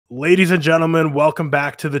Ladies and gentlemen, welcome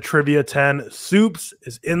back to the Trivia 10. Supes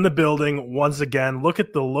is in the building once again. Look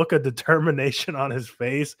at the look of determination on his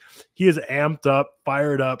face. He is amped up,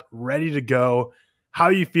 fired up, ready to go. How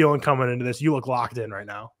are you feeling coming into this? You look locked in right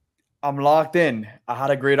now. I'm locked in. I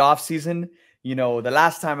had a great offseason. You know, the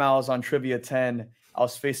last time I was on Trivia 10, I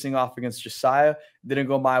was facing off against Josiah. Didn't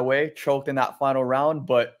go my way, choked in that final round,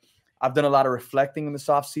 but I've done a lot of reflecting in this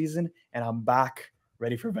offseason, and I'm back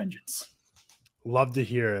ready for vengeance. Love to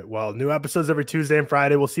hear it. Well, new episodes every Tuesday and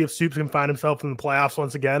Friday. We'll see if Supes can find himself in the playoffs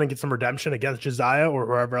once again and get some redemption against Josiah or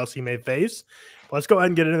whoever else he may face. But let's go ahead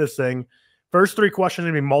and get into this thing. First three questions are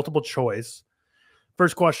going to be multiple choice.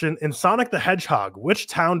 First question, in Sonic the Hedgehog, which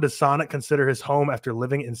town does Sonic consider his home after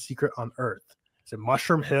living in secret on Earth? Is it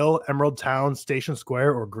Mushroom Hill, Emerald Town, Station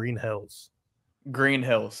Square, or Green Hills? Green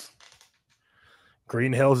Hills.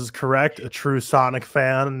 Green Hills is correct. A true Sonic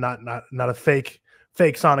fan, not a fake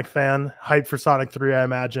Sonic fan. Hype for Sonic 3, I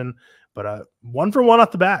imagine. But 1 for 1 off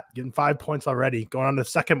the bat, getting 5 points already. Going on to the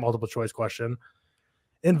second multiple choice question.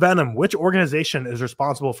 In Venom, which organization is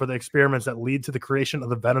responsible for the experiments that lead to the creation of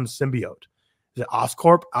the Venom symbiote? Is it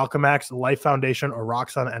Oscorp, Alchemax, Life Foundation, or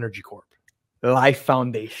Roxxon Energy Corp? Life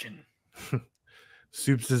Foundation.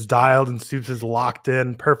 Supes is dialed and Supes is locked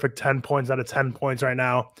in. Perfect 10 points out of 10 points right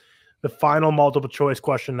now. The final multiple choice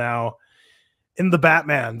question now. In The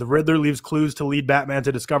Batman, the Riddler leaves clues to lead Batman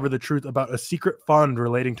to discover the truth about a secret fund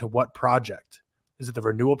relating to what project? Is it the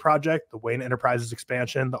Renewal Project, the Wayne Enterprises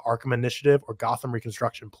expansion, the Arkham Initiative, or Gotham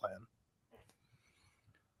Reconstruction Plan?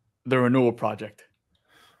 The Renewal Project.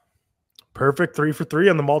 Perfect. 3 for 3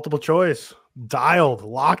 on the multiple choice. Dialed,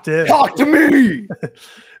 locked in. Talk to me.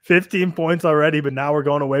 15 points already, but now we're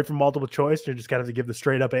going away from multiple choice. You're just going to have to give the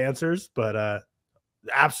straight up answers, but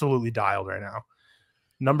absolutely dialed right now.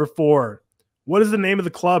 Number 4. What is the name of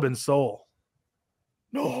the club in Seoul?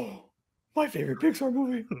 No, my favorite Pixar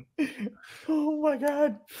movie. Oh my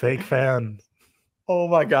God. Fake fan. Oh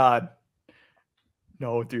my God.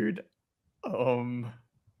 No, dude. Oh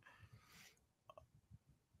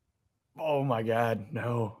my God.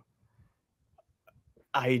 No.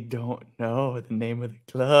 I don't know the name of the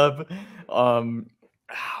club. Oh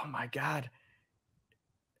my God.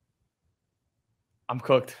 I'm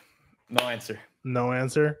cooked. No answer. No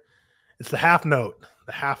answer. It's the Half Note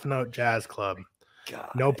Jazz Club.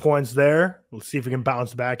 God. No points there. Let's see if we can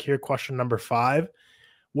bounce back here. Question number 5.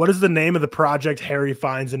 What is the name of the project Harry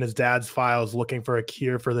finds in his dad's files looking for a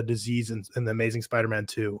cure for the disease in The Amazing Spider-Man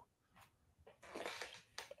 2?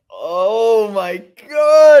 Oh my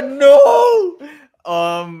God, no.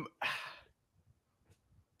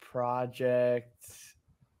 Project.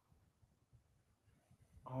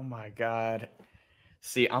 Oh my God.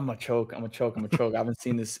 See, I'm a choke. I haven't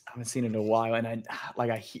seen this. I haven't seen it in a while, and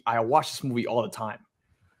I watch this movie all the time.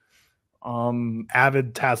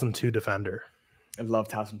 Avid TASM 2 defender. I love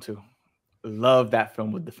TASM 2. Love that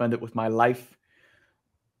film. Would defend it with my life.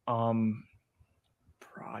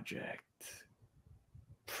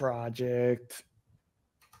 Project.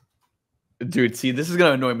 Dude, see, this is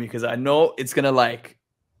gonna annoy me because I know it's gonna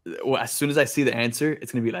as soon as I see the answer,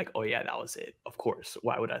 it's gonna be like, oh yeah, that was it. Of course.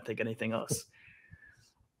 Why would I think anything else?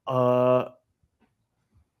 Oh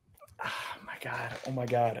my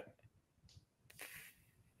God.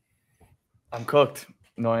 I'm cooked.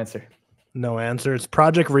 No answer. No answer. It's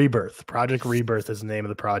Project Rebirth. Project Rebirth is the name of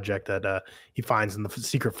the project that he finds in the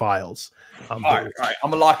secret files. All right. I'm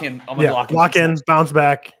gonna lock in. Lock in, bounce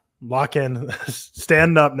back, lock in,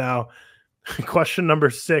 stand up now. Question number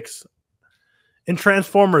 6. In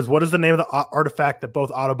Transformers, what is the name of the artifact that both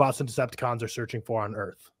Autobots and Decepticons are searching for on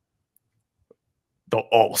Earth? The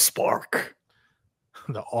Allspark.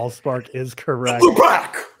 The Allspark is correct. We're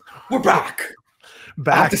back.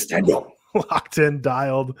 I have to stand up. Locked in,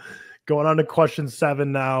 dialed. Going on to question 7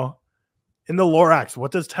 now. In the Lorax,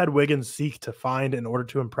 what does Ted Wiggins seek to find in order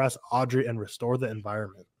to impress Audrey and restore the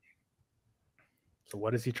environment? So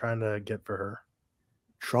what is he trying to get for her?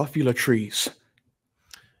 Truffula trees.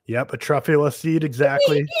 Yep, a truffula seed,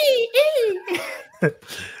 exactly.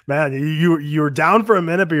 Man, you were down for a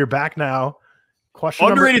minute, but you're back now.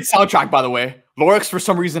 Underrated soundtrack, by the way. Lorax, for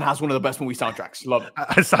some reason, has one of the best movie soundtracks. Love it.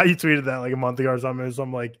 I saw you tweeted that like a month ago or something. So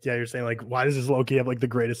I'm like, yeah, you're saying like, why does this low-key have like the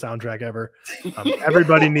greatest soundtrack ever?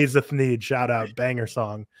 Everybody needs a Thneed. Shout out, banger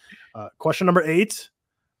song. Question number 8.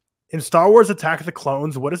 In Star Wars Attack of the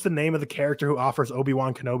Clones, what is the name of the character who offers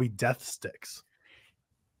Obi-Wan Kenobi death sticks?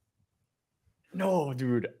 No,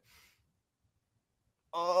 dude.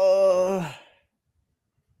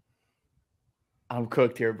 I'm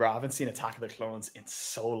cooked here, bro. I haven't seen Attack of the Clones in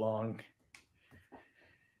so long.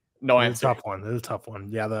 No answer. This is a tough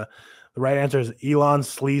one. Yeah, The right answer is Elon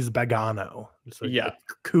Sleaze Bagano. Just a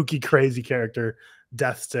kooky, crazy character.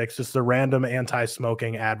 Death Sticks, just a random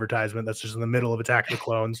anti-smoking advertisement that's just in the middle of Attack of the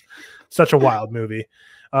Clones. Such a wild movie.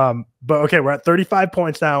 But okay, we're at 35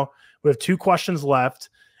 points now. We have 2 questions left.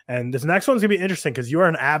 And this next one's going to be interesting because you are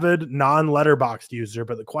an avid non-Letterboxd user.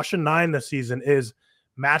 But the question 9 this season is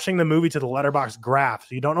matching the movie to the Letterboxd graph.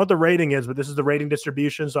 So you don't know what the rating is, but this is the rating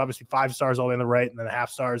distribution. So obviously 5 stars all the way on the right and then half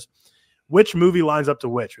stars. Which movie lines up to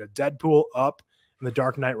which? We have Deadpool, Up, and The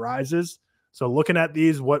Dark Knight Rises. So looking at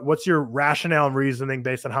these, what's your rationale and reasoning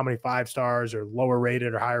based on how many 5 stars or lower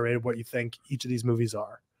rated or higher rated, what you think each of these movies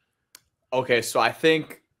are? Okay, so I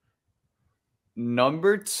think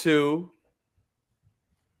number 2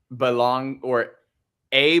 belongs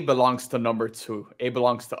to number 2. A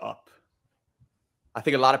belongs to Up. I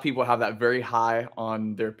think a lot of people have that very high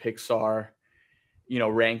on their Pixar,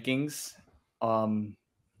 rankings.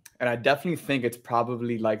 And I definitely think it's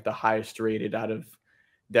probably like the highest rated out of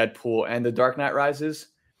Deadpool and The Dark Knight Rises.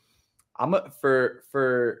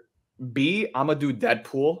 For B, I'm gonna do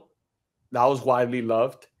Deadpool. That was widely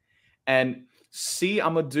loved. And C,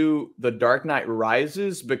 I'm gonna do The Dark Knight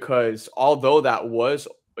Rises because although that was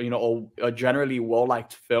a generally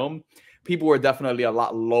well-liked film, people were definitely a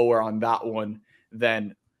lot lower on that one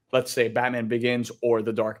than, let's say, Batman Begins or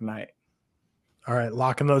The Dark Knight. All right,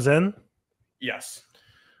 locking those in? Yes.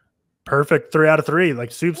 Perfect. 3 out of 3.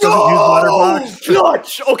 Like Supes doesn't use Letterboxd.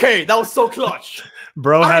 Clutch. Okay, that was so clutch.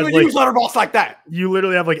 Bro I has don't even use Letterboxd like that. You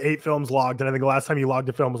literally have like 8 films logged, and I think the last time you logged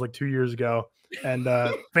a film was like 2 years ago. And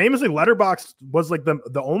famously, Letterboxd was like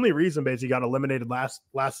the only reason basically got eliminated last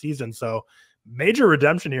season. So major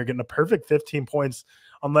redemption here, getting a perfect 15 points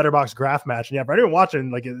on Letterboxd graph match. And yeah, for anyone watching,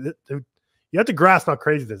 like you have to grasp how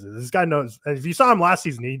crazy this is. This guy knows. If you saw him last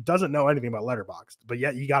season, he doesn't know anything about Letterboxd, but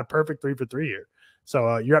yet he got a perfect 3 for 3 here.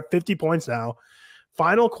 So you're at 50 points now.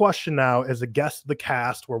 Final question now is a guess of the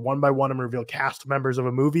cast, where one by one I'm going to reveal cast members of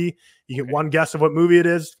a movie. You get one guess of what movie it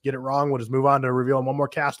is. Get it wrong, we'll just move on to revealing one more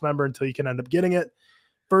cast member until you can end up getting it.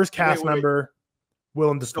 First cast member,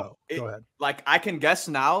 Willem Dafoe. Go ahead. Like I can guess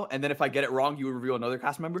now, and then if I get it wrong, you reveal another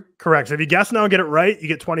cast member? Correct. So if you guess now and get it right, you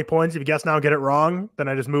get 20 points. If you guess now and get it wrong, then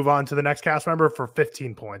I just move on to the next cast member for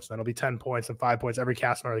 15 points. Then it'll be 10 points and 5 points. Every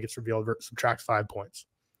cast member that gets revealed subtracts 5 points.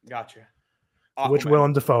 Gotcha. Which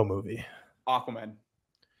Willem Dafoe movie? Aquaman.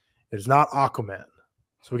 It is not Aquaman.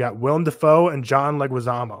 So we got Willem Dafoe and John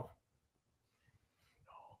Leguizamo.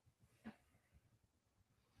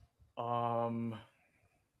 I'm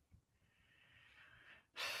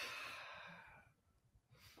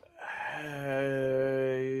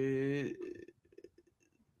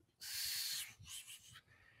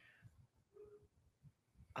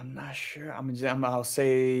not sure. I'll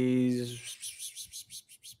say.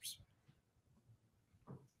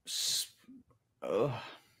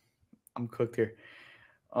 I'm cooked here.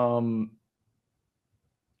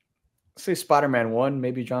 Say Spider-Man 1.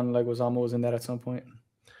 Maybe John Leguizamo was in that at some point.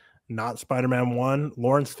 Not Spider-Man 1.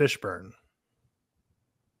 Lawrence Fishburne.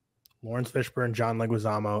 Lawrence Fishburne, John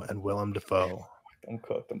Leguizamo, and Willem Dafoe. I'm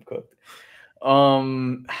cooked.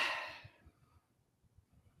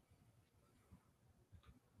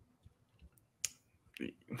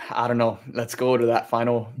 I don't know. Let's go to that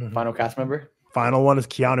final cast member. Final one is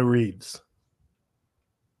Keanu Reeves.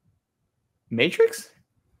 Matrix?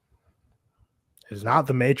 It's not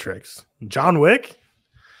The Matrix. John Wick?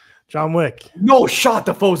 John Wick. No shot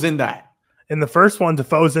Defoe's in that. In the first one,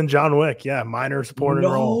 Defoe's in John Wick. Yeah, minor supporting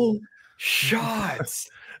role. No shots.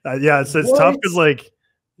 Yeah, it's tough because like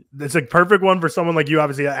it's a perfect one for someone like you,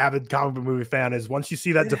 obviously an avid comic book movie fan, is once you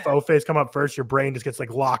see that Defoe face come up first, your brain just gets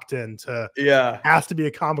like locked into has to be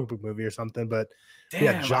a comic book movie or something. But damn,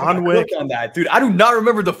 yeah, John Wick on that. Dude, I do not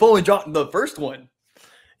remember Defoe in the first one.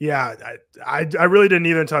 Yeah, I really didn't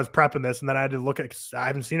either until I was prepping this, and then I had to look at. I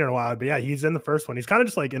haven't seen it in a while, but yeah, he's in the first one. He's kind of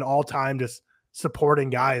just like an all-time just supporting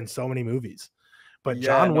guy in so many movies. But yeah,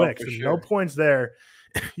 John Wick, so no points there.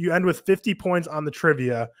 You end with 50 points on the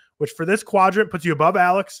trivia, which for this quadrant puts you above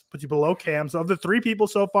Alex, puts you below Cam. So of the 3 people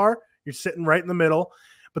so far, you're sitting right in the middle.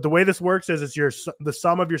 But the way this works is it's the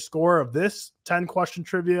sum of your score of this 10-question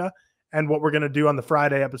trivia and what we're going to do on the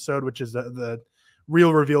Friday episode, which is the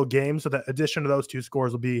real reveal game. So the addition of those 2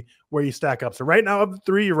 scores will be where you stack up. So right now of the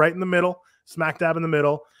 3, you're right in the middle, smack dab in the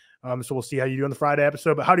middle. So we'll see how you do on the Friday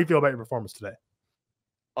episode. But how do you feel about your performance today?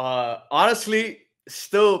 Honestly,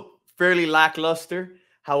 still fairly lackluster.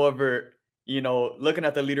 However, looking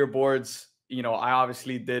at the leaderboards, I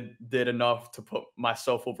obviously did enough to put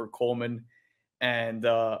myself over Coleman. And,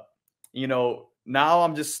 now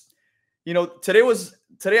I'm just,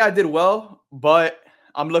 today I did well, but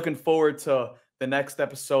I'm looking forward to the next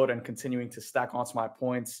episode and continuing to stack onto my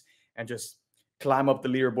points and just climb up the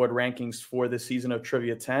leaderboard rankings for this season of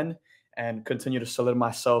Trivia 10 and continue to solidify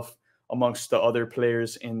myself amongst the other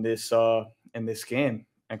players in this game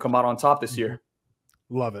and come out on top this year.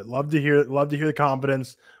 Love it. Love to hear the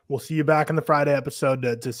confidence. We'll see you back in the Friday episode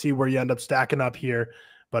to see where you end up stacking up here.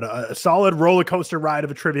 But a solid roller coaster ride of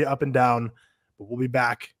a trivia up and down. But we'll be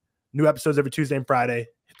back. New episodes every Tuesday and Friday.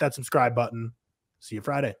 Hit that subscribe button. See you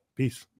Friday. Peace.